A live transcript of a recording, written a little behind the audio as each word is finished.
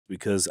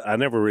because I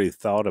never really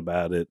thought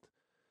about it,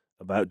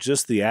 about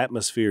just the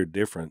atmosphere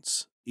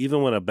difference.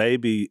 Even when a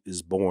baby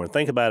is born,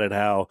 think about it,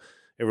 how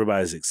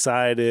everybody's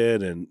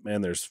excited, and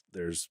man, there's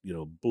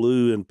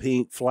blue and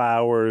pink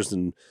flowers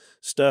and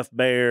stuffed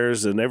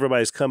bears, and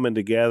everybody's coming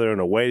together in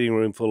a waiting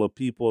room full of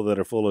people that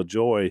are full of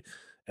joy,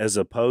 as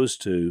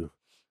opposed to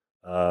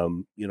a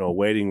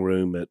waiting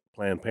room at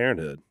Planned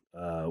Parenthood,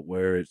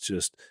 where it's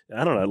just,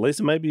 I don't know,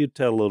 Lisa, maybe you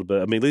tell a little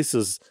bit. I mean,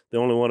 Lisa's the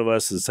only one of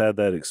us that's had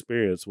that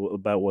experience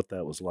about what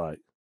that was like.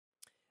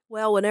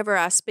 Well, whenever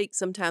I speak,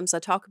 sometimes I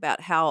talk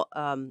about how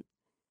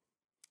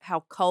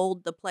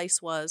cold the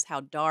place was, how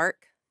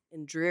dark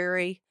and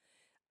dreary.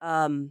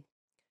 Um,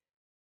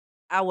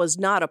 I was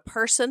not a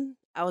person;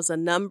 I was a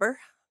number,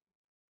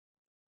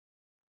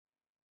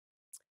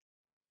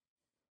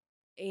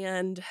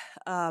 and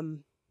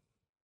um,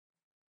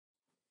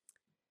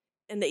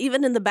 and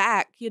even in the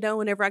back,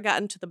 whenever I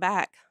got into the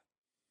back,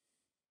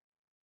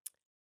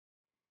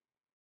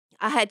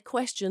 I had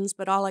questions,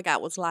 but all I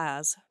got was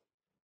lies.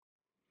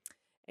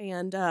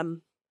 And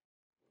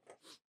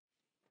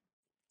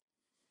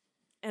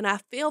and I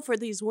feel for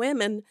these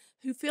women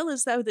who feel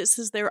as though this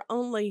is their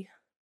only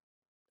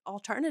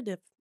alternative.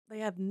 They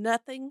have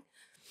nothing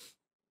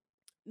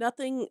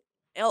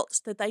else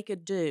that they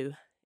could do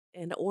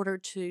in order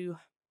to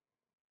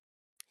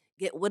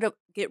get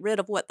rid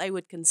of what they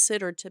would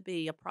consider to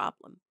be a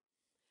problem.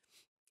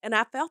 And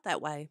I felt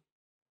that way.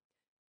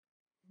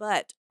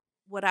 But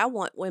what I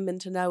want women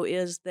to know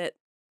is that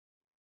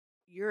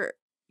you're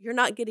you're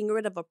not getting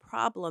rid of a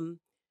problem,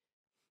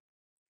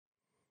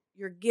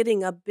 you're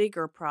getting a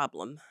bigger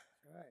problem,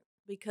 Right.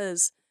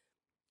 because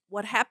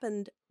what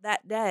happened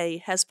that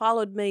day has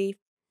followed me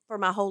for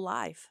my whole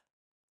life,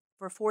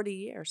 for 40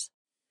 years.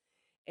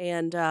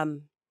 And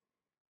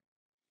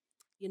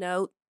you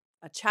know,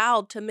 a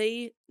child to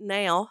me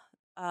now,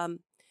 um,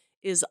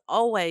 there's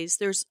always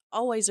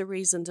a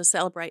reason to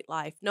celebrate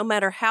life, no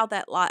matter how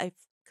that life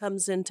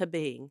comes into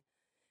being,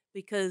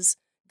 because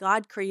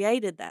God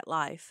created that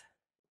life.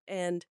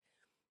 And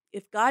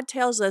if God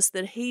tells us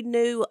that He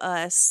knew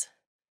us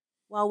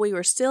while we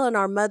were still in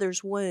our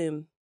mother's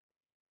womb,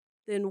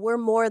 then we're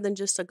more than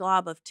just a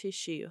glob of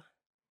tissue.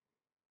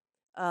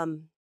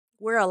 Um,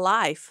 we're a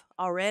life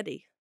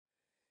already,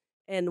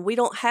 and we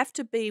don't have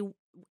to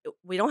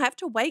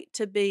wait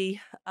to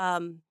be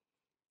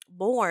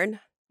born,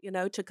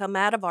 to come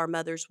out of our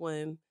mother's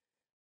womb.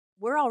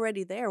 We're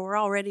already there. We're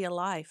already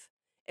alive.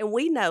 And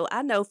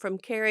I know from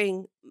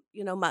carrying,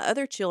 my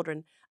other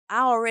children,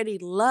 I already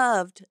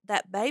loved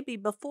that baby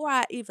before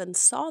I even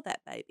saw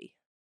that baby.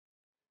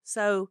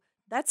 So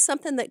that's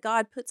something that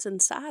God puts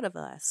inside of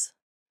us.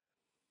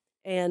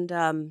 And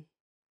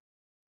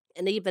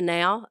even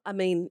now, I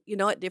mean,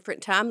 at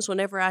different times,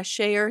 whenever I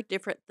share,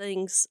 different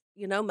things,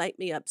 make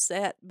me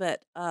upset.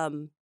 But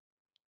I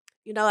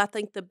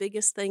think the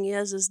biggest thing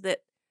is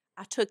that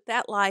I took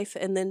that life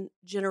and then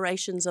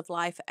generations of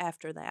life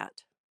after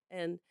that.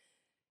 And,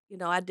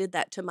 I did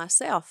that to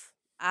myself.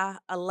 I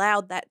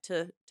allowed that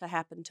to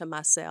happen to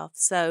myself.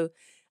 So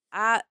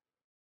I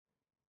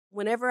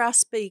whenever I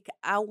speak,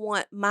 I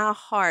want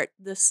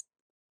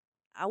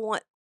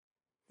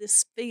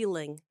this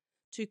feeling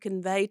to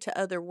convey to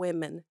other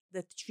women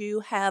that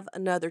you have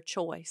another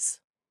choice.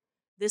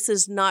 This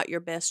is not your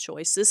best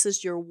choice. This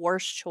is your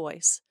worst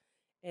choice,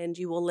 and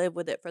you will live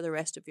with it for the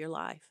rest of your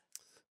life.